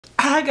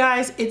Hi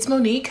guys, it's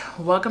Monique.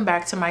 Welcome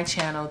back to my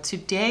channel.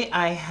 Today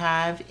I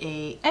have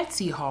a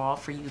Etsy haul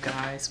for you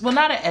guys. Well,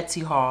 not an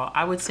Etsy haul.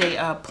 I would say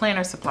a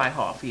planner supply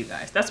haul for you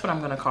guys. That's what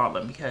I'm gonna call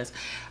them because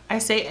I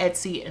say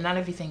Etsy and not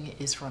everything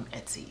is from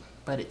Etsy,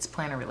 but it's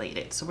planner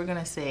related. So we're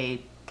gonna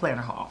say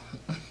planner haul.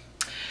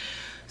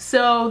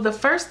 So the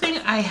first thing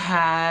I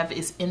have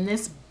is in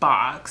this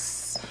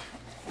box.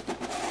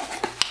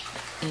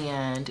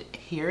 And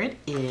here it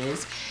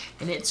is.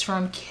 And it's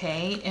from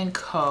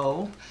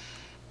K&Co.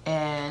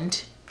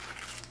 And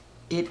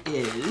it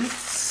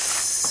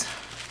is,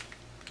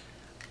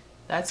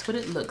 that's what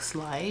it looks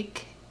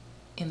like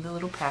in the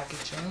little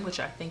packaging, which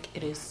I think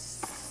it is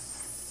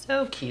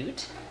so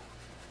cute.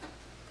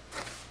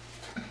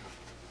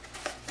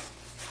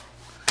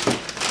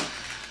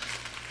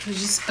 You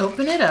just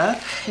open it up.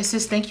 It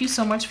says, thank you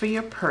so much for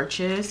your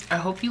purchase. I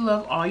hope you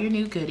love all your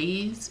new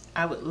goodies.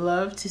 I would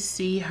love to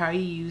see how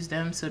you use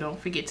them, so don't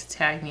forget to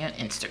tag me on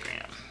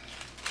Instagram.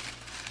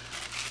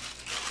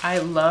 I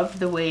love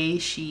the way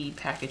she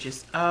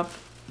packages up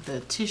the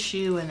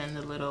tissue and then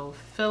the little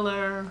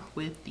filler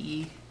with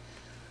the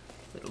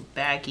little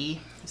baggie.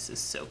 This is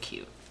so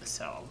cute.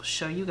 So I'll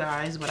show you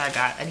guys what I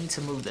got. I need to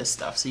move this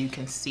stuff so you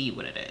can see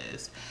what it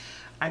is.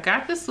 I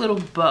got this little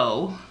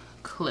bow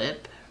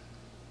clip.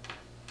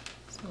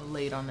 So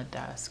laid on the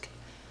desk.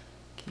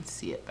 You can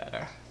see it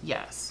better.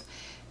 Yes.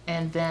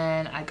 And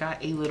then I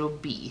got a little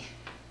bee.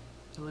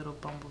 A little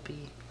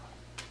bumblebee.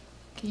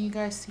 Can you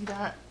guys see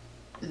that?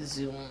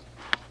 Zoom.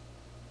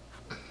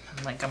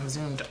 I'm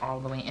zoomed all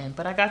the way in,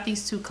 but I got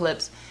these two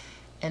clips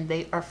and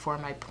they are for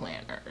my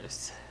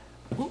planners.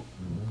 Ooh,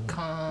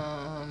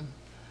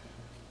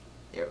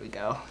 there we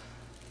go.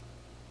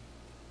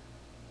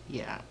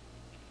 Yeah,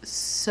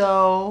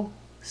 so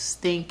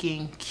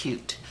stinking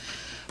cute.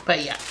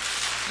 But yeah,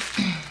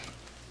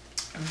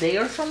 they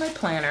are for my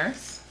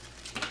planners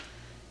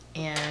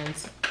and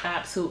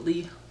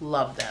absolutely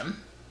love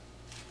them.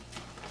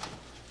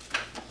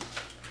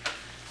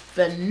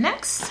 The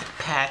next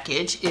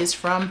package is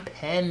from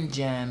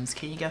Pengems.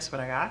 Can you guess what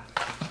I got?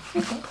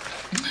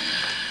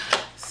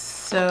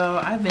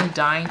 So I've been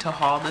dying to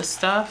haul this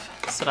stuff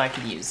so that I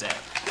can use it.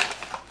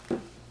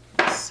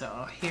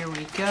 So here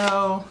we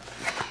go.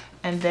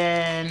 And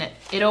then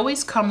it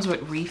always comes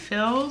with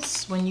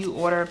refills when you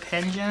order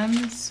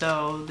Pengems.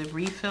 So the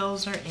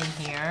refills are in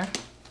here.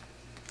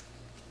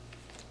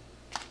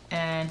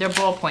 And they're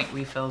ballpoint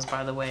refills,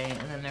 by the way.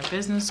 And then their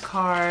business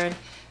card.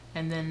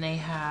 And then they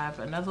have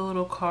another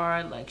little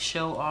card like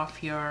show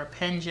off your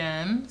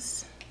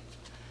Pengems.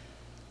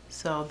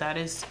 So that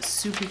is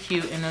super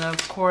cute. And then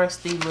of course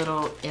the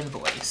little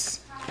invoice.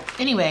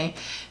 Anyway,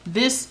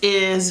 this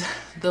is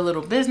the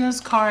little business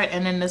card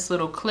and then this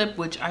little clip,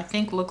 which I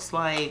think looks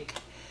like,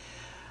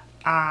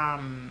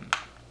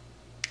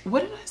 what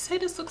did I say?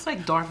 This looks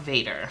like Darth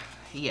Vader.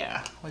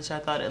 Yeah, which I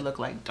thought it looked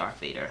like Darth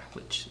Vader,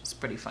 which is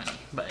pretty funny,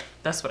 but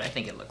that's what I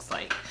think it looks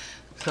like.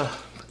 So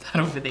put that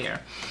over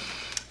there.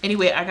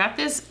 Anyway, I got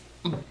this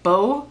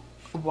bow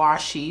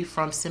washi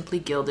from Simply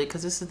Gilded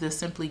because this is the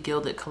Simply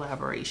Gilded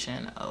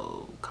collaboration.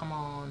 Oh, come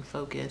on,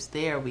 focus.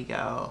 There we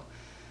go.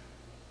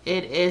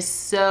 It is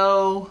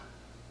so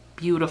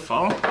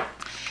beautiful.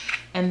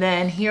 And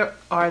then here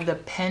are the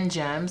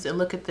Pengems. And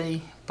look at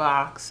the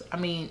box. I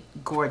mean,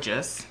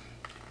 gorgeous.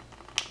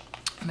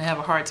 I'm gonna have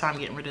a hard time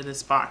getting rid of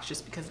this box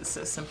just because it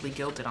says Simply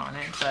Gilded on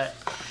it. But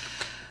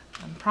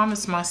I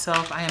promised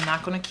myself I am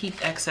not going to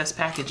keep excess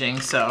packaging,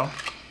 so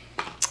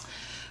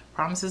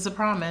promise is a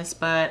promise.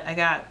 But I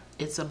got,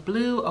 it's a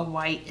blue, a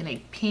white, and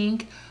a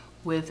pink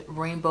with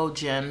rainbow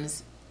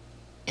gems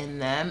in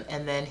them.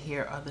 And then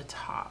here are the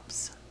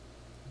tops.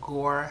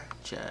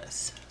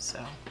 Gorgeous.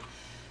 So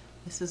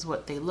this is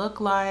what they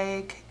look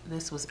like.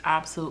 This was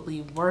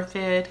absolutely worth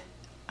it.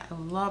 I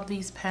love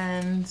these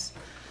pens.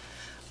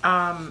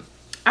 I'm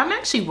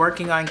actually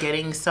working on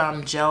getting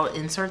some gel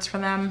inserts for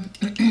them.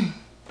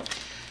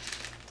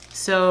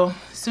 So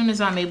as soon as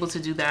I'm able to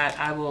do that,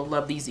 I will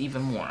love these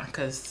even more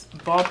because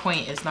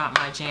ballpoint is not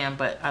my jam,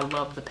 but I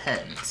love the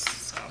pens.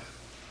 So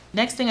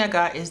next thing I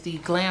got is the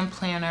Glam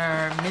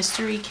Planner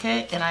Mystery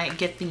Kit, and I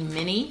get the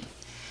mini,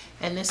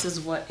 and this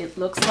is what it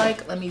looks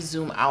like. Let me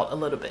zoom out a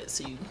little bit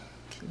so you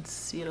can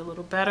see it a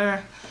little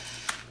better.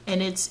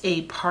 And it's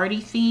a party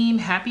theme.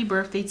 Happy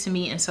birthday to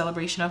me in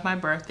celebration of my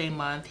birthday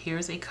month.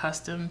 Here's a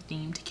custom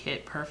themed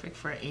kit perfect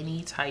for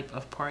any type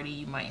of party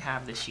you might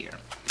have this year.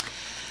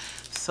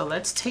 So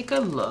let's take a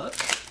look.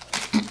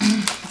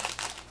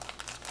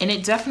 And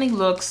it definitely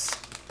looks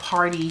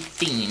party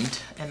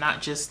themed and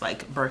not just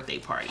like birthday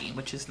party,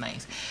 which is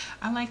nice.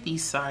 I like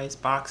these size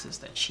boxes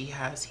that she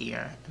has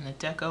here. And the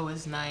deco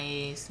is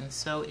nice, and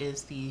so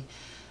is the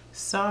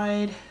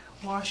side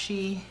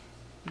washi.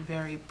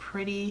 Very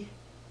pretty.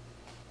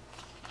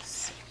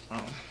 So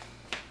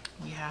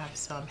we have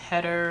some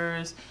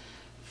headers,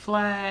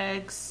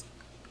 flags.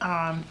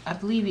 I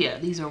believe, yeah,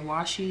 these are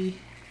washi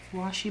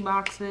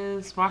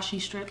boxes,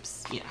 washi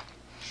strips, yeah.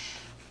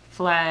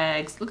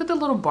 Flags. Look at the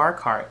little bar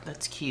cart.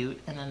 That's cute.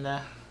 And then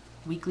the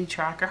weekly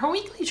tracker. Her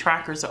weekly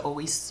trackers are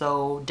always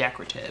so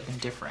decorative and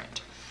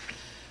different.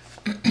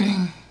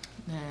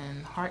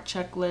 heart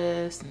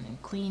checklists, and then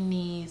clean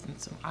these, and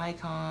some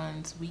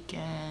icons,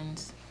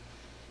 weekends.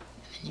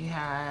 And you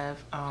have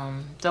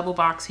double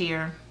box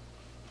here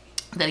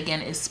that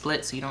again is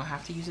split, so you don't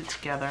have to use it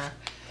together.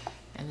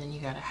 And then you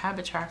got a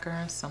habit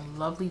tracker, some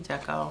lovely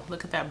deco.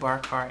 Look at that bar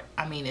cart.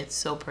 I mean, it's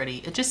so pretty.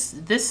 It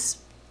just, this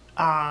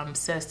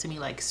says to me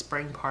like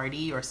spring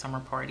party or summer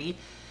party.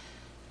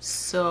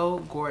 So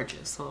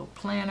gorgeous. Little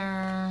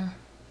planner.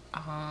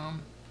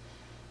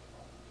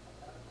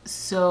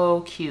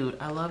 So cute.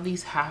 I love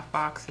these half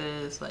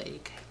boxes.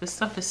 Like, this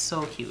stuff is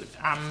so cute.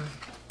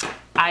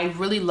 I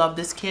really love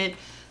this kit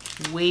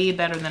way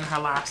better than her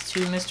last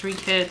two mystery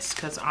kits,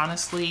 because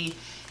honestly,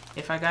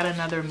 if I got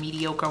another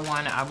mediocre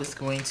one, I was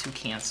going to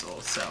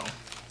cancel. So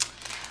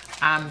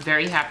I'm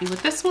very happy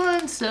with this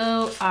one,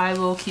 so I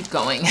will keep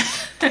going.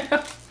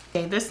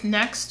 Okay, this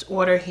next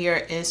order here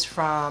is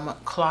from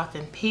Cloth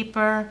and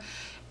Paper,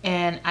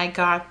 and I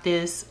got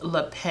this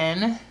Le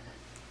Pen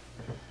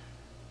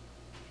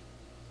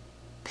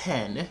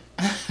pen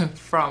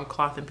from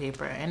Cloth and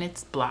Paper, and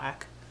it's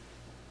black.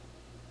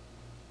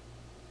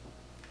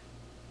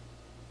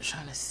 I'm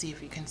trying to see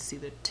if you can see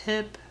the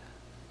tip.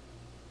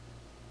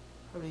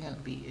 Probably gonna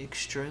be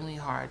extremely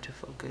hard to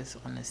focus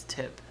on this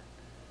tip.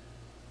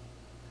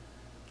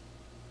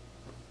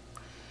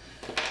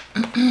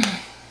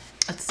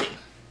 Let's see.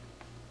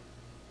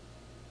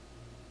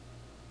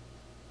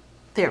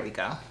 There we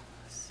go.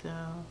 So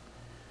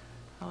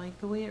I like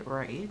the way it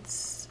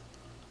writes.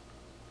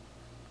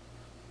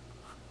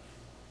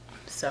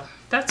 So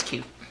that's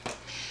cute.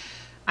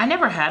 I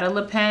never had a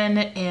Le Pen,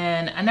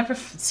 and I never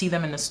see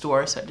them in the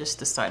store, so I just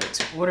decided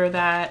to order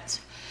that.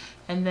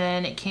 And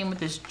then it came with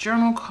this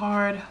journal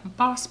card,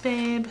 Boss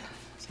Babe,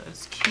 so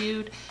it's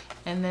cute.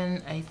 And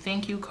then a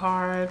thank you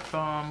card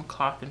from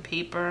Cloth and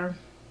Paper.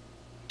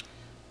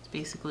 It's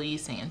basically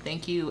saying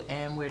thank you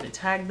and where to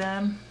tag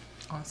them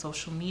on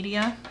social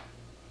media.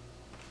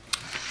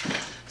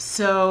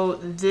 So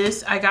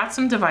this, I got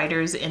some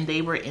dividers and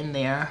they were in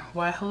there.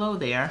 Why, hello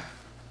there.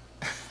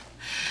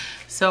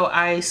 So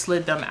I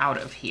slid them out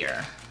of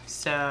here.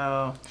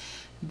 So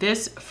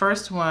this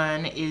first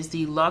one is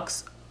the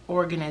Luxe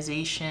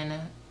Organization.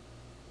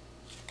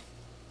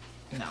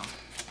 No.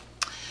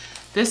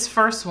 This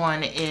first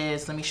one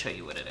is, let me show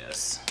you what it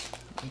is.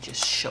 Let me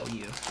just show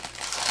you.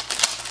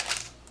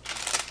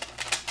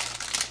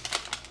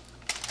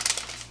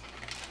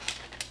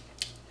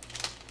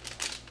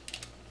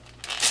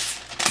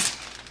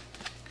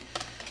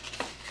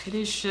 It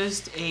is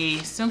just a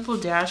simple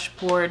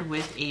dashboard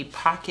with a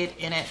pocket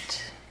in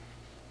it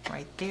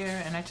right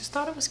there, and I just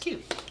thought it was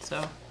cute,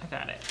 so I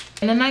got it.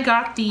 And then I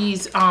got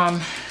these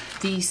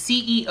the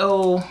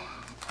CEO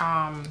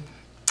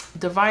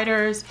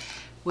dividers,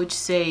 which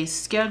say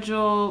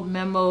schedule,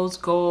 memos,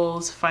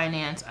 goals,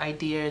 finance,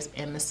 ideas,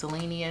 and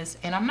miscellaneous.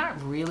 And I'm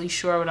not really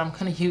sure what I'm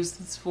gonna use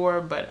this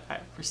for, but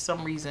for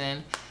some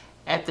reason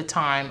at the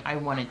time I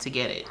wanted to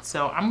get it.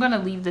 So I'm gonna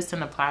leave this in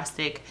the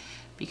plastic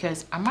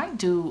because I might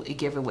do a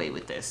giveaway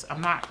with this.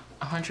 I'm not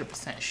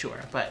 100%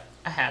 sure, but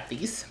I have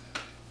these.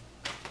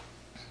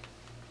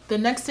 The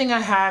next thing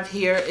I have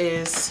here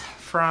is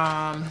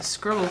from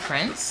Scribble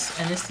Prints,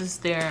 and this is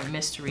their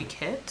mystery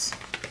kit.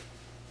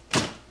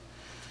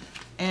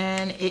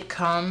 And it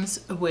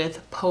comes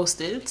with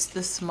Post-its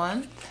this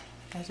month,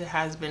 as it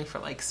has been for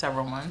like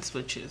several months,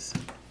 which is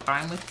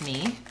fine with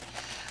me.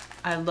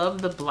 I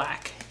love the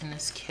black in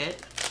this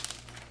kit.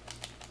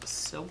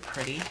 So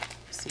pretty.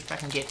 See if I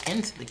can get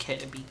into the kit,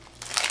 it'd be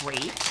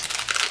great.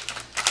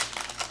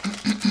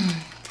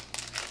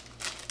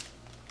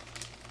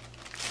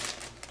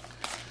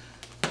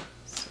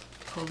 So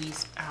pull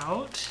these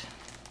out.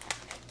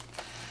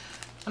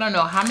 I don't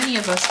know how many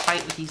of us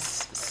fight with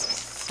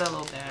these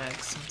cello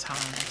bags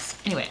sometimes.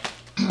 Anyway,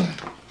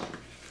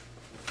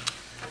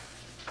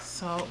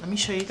 so let me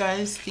show you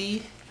guys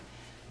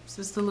this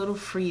is the little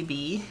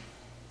freebie,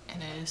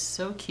 and it is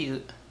so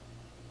cute.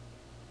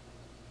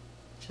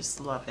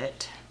 Just love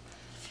it.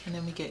 And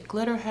then we get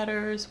glitter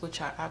headers, which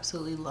I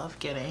absolutely love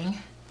getting.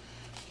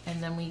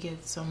 And then we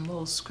get some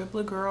little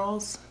scribbler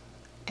girls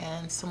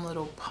and some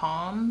little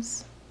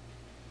palms.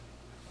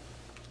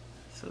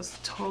 So it's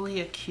totally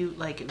a cute,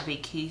 like,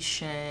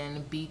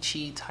 vacation,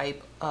 beachy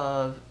type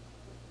of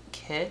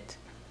kit.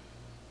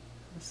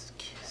 It's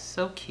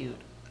so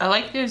cute. I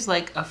like there's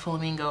like a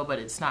flamingo, but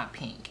it's not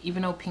pink,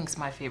 even though pink's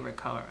my favorite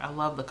color. I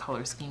love the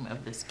color scheme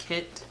of this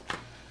kit.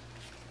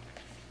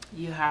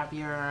 You have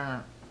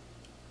your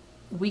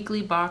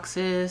weekly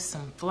boxes,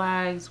 some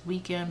flags,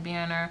 weekend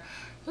banner.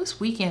 This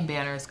weekend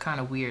banner is kind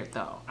of weird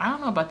though. I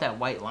don't know about that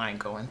white line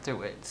going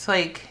through it. It's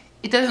like,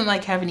 it doesn't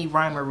like have any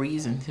rhyme or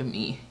reason to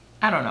me.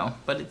 I don't know,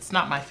 but it's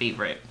not my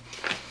favorite.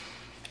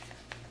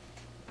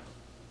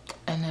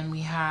 And then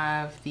we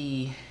have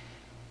the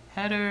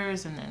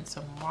headers, and then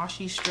some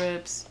washi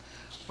strips,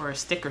 or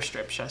sticker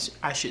strips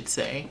I should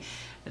say.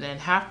 And then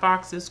half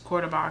boxes,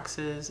 quarter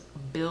boxes,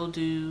 bill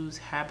dues,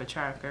 habit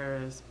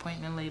trackers,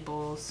 appointment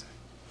labels,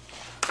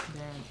 and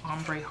then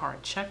ombre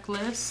heart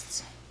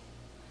checklists,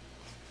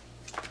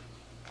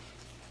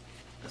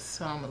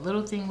 some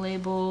little thing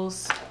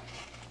labels,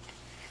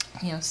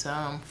 You have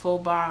some full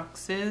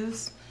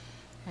boxes,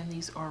 and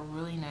these are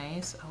really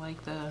nice. I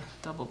like the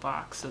double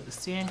box of the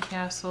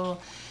sandcastle.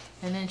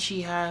 And then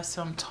she has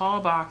some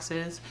tall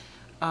boxes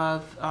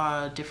of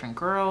different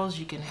girls.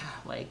 You can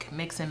like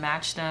mix and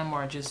match them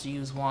or just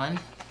use one,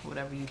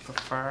 whatever you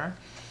prefer.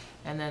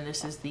 And then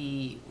this is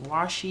the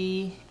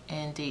washi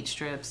and date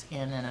strips,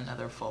 and then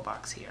another full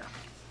box here.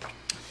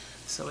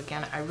 So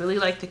again, I really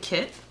like the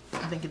kit.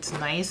 I think it's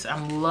nice.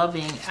 I'm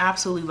loving,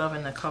 absolutely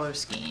loving the color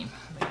scheme.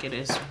 I think it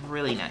is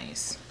really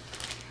nice.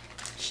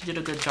 She did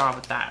a good job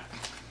with that.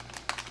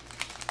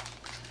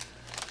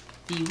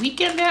 The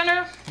weekend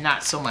banner,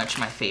 not so much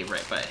my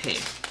favorite, but hey,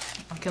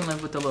 I can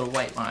live with the little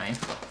white line.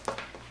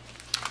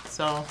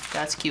 So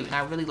that's cute, and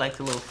I really like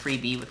the little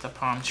freebie with the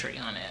palm tree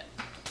on it.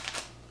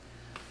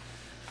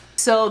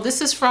 So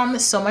this is from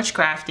So Much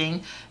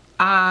Crafting.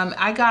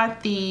 I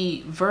got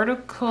the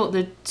vertical,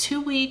 the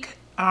 2 week,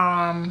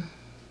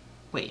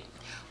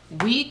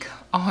 week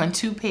on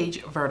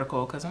 2-page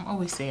vertical, because I'm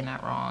always saying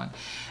that wrong.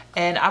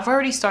 And I've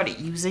already started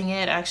using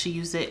it. I actually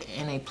used it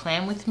in a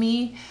plan with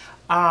me.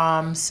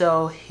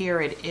 So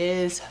here it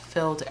is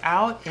filled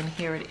out, and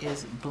here it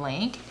is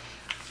blank.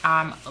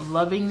 I'm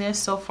loving this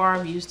so far.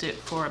 I've used it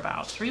for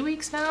about 3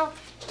 weeks now,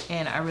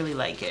 and I really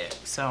like it.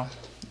 So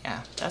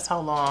yeah, that's how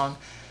long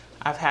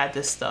I've had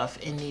this stuff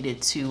and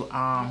needed to,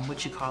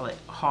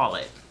 haul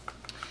it.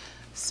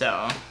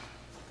 So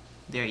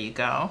there you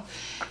go.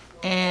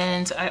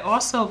 And I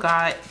also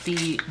got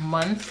the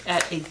month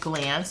at a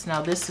glance.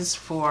 Now this is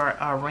for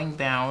ring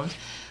bound.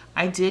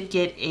 I did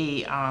get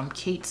a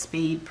Kate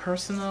Spade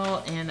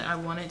personal, and I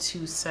wanted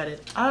to set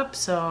it up.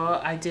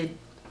 So I did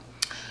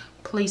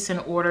place an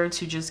order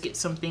to just get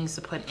some things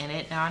to put in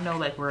it. Now I know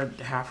like we're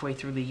halfway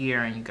through the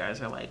year and you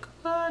guys are like,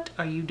 what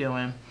are you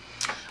doing?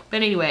 But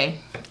anyway,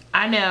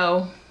 I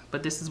know,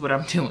 but this is what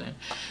I'm doing.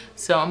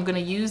 So I'm gonna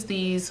use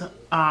these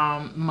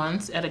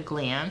months at a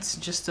glance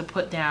just to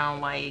put down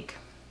like,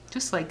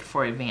 just like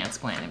for advanced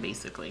planning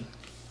basically.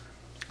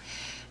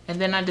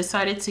 And then I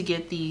decided to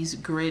get these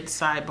grid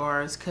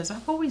sidebars because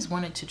I've always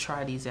wanted to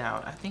try these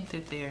out. I think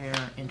that they're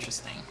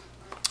interesting.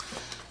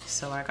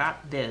 So I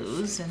got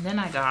those, and then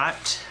I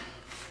got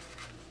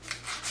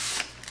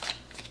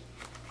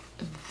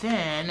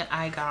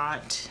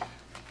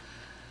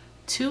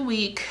 1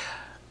 week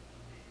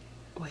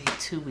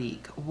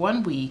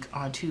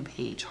on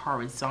 2-page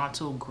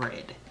horizontal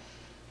grid,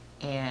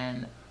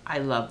 and I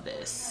love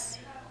this.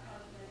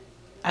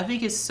 I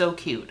think it's so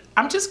cute.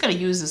 I'm just gonna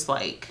use this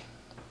like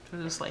for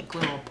just like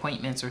little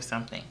appointments or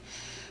something.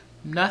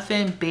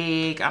 Nothing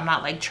big. I'm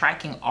not like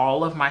tracking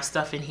all of my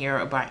stuff in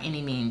here by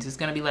any means. It's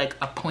gonna be like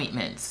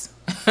appointments.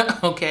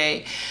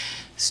 Okay,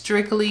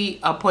 strictly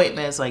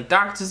appointments, like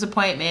doctor's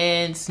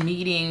appointments,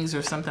 meetings,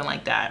 or something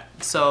like that.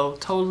 So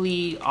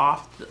totally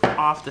off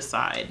the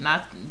side.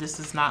 This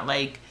is not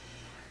like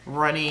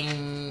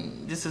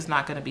running. This is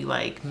not going to be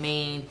like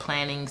main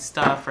planning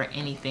stuff or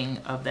anything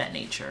of that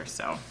nature.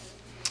 So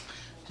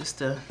just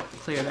to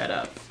clear that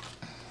up.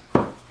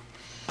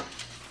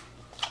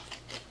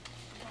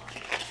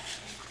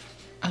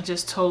 I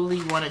just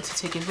totally wanted to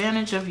take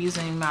advantage of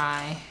using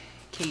my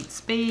Kate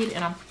Spade,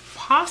 and I'm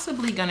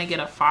possibly gonna get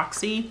a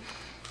Foxy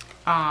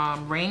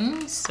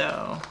ring,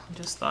 so I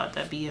just thought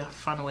that'd be a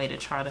fun way to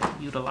try to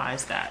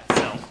utilize that.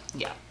 So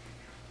yeah,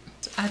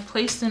 I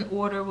placed an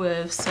order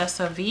with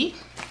Cessa V,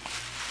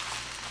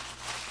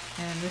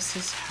 and this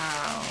is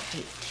how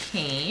it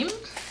came.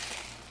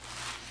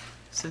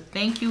 So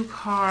thank you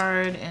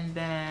card, and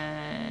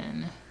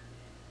then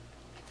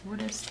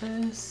what is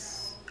this?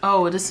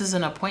 Oh, this is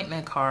an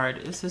appointment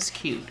card. This is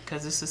cute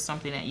because this is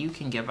something that you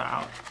can give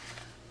out.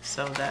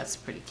 So that's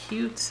pretty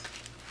cute.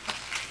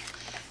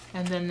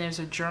 And then there's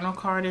a journal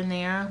card in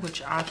there,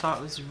 which I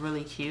thought was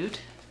really cute.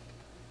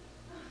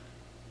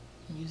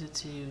 Use it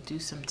to do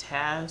some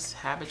tasks,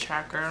 habit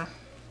tracker.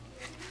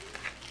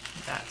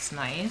 That's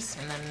nice.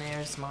 And then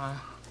there's my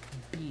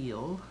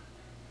wheel.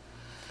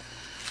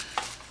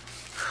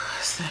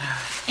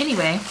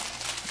 Anyway,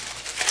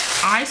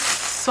 I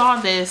saw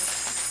this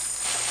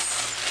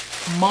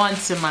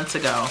months and months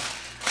ago,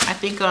 I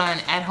think on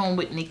At Home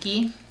with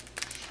Nikki,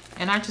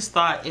 and I just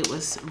thought it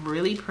was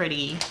really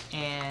pretty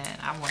and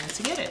I wanted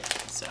to get it.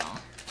 So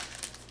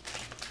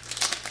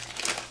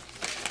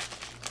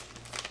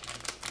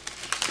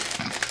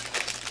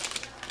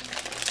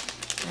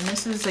and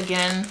this is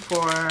again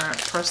for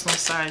personal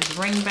size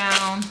ring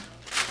bound,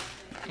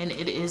 and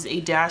it is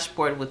a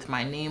dashboard with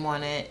my name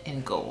on it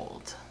in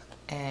gold,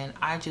 and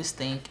I just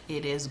think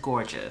it is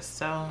gorgeous.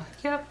 So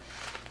yep,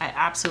 I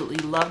absolutely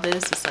love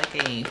this. It's like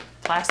a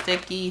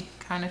plasticky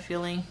kind of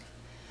feeling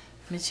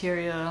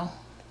material.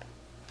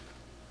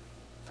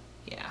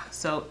 Yeah,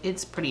 so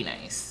it's pretty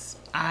nice.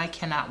 I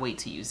cannot wait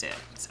to use it.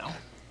 So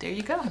there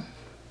you go.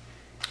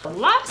 The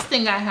last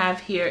thing I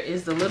have here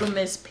is the Little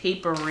Miss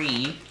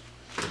Papery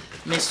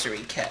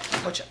mystery kit,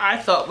 which I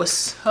thought was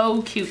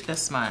so cute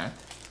this month.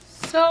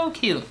 So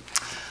cute.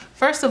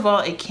 First of all,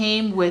 it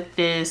came with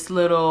this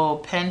little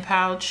pen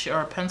pouch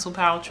or pencil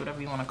pouch,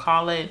 whatever you want to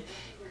call it.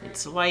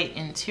 It's light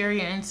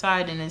interior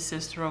inside, and it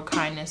says throw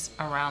kindness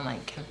around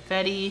like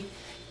confetti.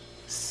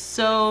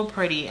 So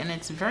pretty, and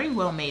it's very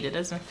well made. It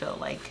doesn't feel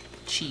like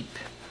cheap,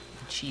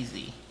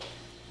 cheesy.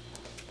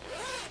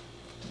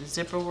 The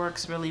zipper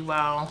works really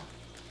well.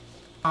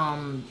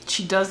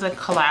 She does a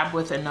collab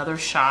with another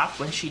shop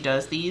when she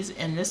does these,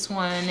 and this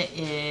one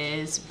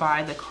is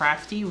by the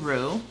Crafty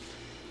Roo,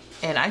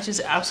 and I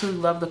just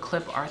absolutely love the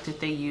clip art that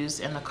they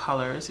use and the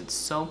colors. It's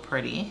so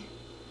pretty.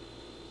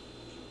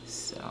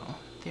 So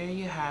there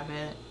you have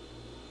it.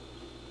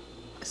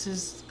 This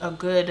is a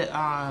good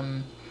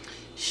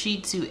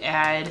sheet to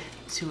add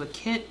to a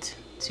kit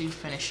to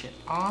finish it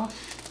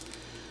off.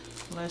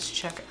 Let's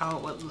check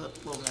out what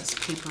Little Miss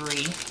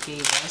Papery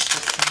gave us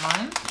this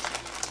month.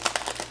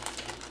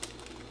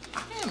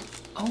 I am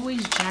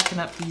always jacking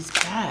up these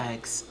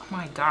bags. Oh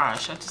my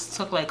gosh, I just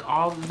took like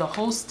the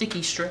whole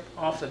sticky strip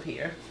off of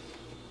here.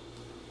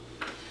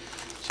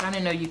 Which I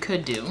didn't know you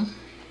could do.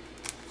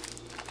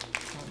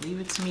 Well, leave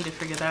it to me to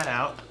figure that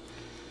out.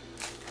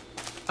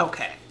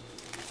 Okay.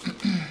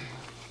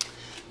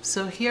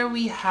 So here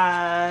we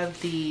have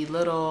the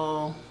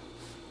little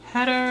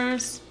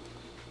headers,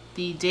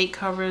 the date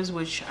covers,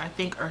 which I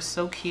think are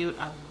so cute.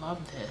 I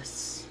love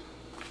this.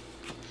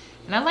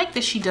 And I like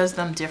that she does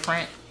them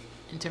different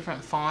in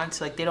different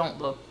fonts. Like they don't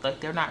look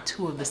like they're not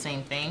two of the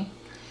same thing.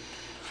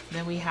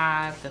 Then we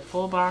have the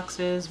full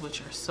boxes,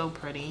 which are so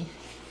pretty.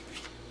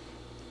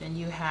 Then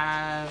you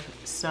have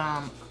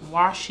some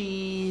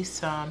washi,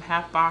 some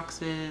half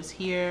boxes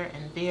here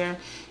and there,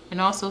 and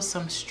also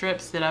some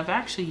strips that I've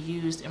actually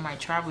used in my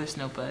traveler's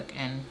notebook,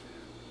 and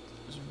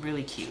it was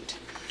really cute.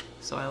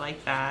 So I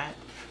like that.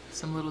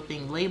 Some little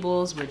thing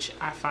labels, which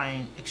I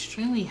find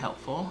extremely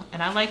helpful.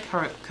 And I like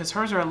her because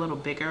hers are a little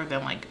bigger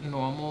than like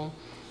normal,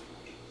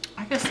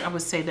 I guess I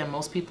would say, that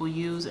most people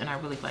use, and I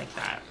really like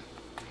that.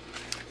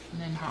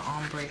 And then her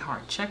ombre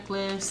heart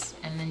checklist,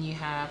 and then you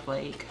have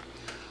like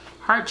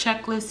heart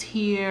checklist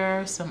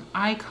here, some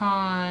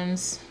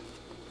icons,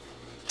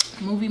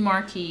 movie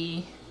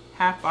marquee,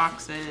 half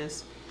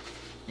boxes,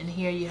 and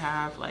here you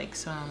have like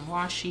some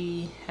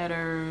washi,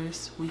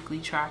 headers, weekly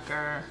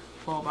tracker,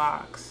 full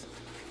box.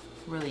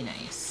 Really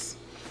nice.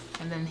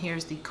 And then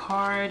here's the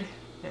card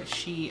that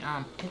she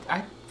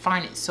I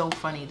find it so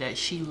funny that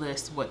she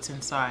lists what's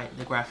inside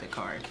the graphic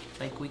card.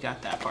 Like, we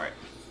got that part.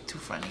 Too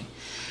funny.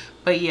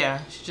 But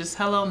yeah, she's just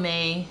hello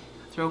May,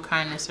 throw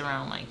kindness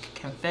around like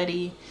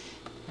confetti,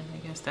 and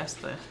I guess that's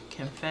the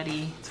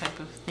confetti type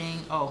of thing.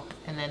 Oh,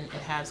 and then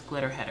it has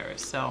glitter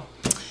headers. So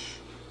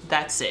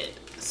that's it.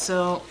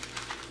 So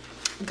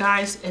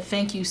guys,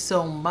 thank you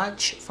so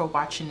much for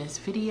watching this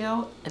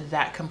video.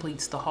 That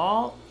completes the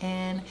haul,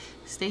 and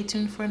stay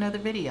tuned for another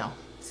video.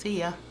 See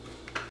ya.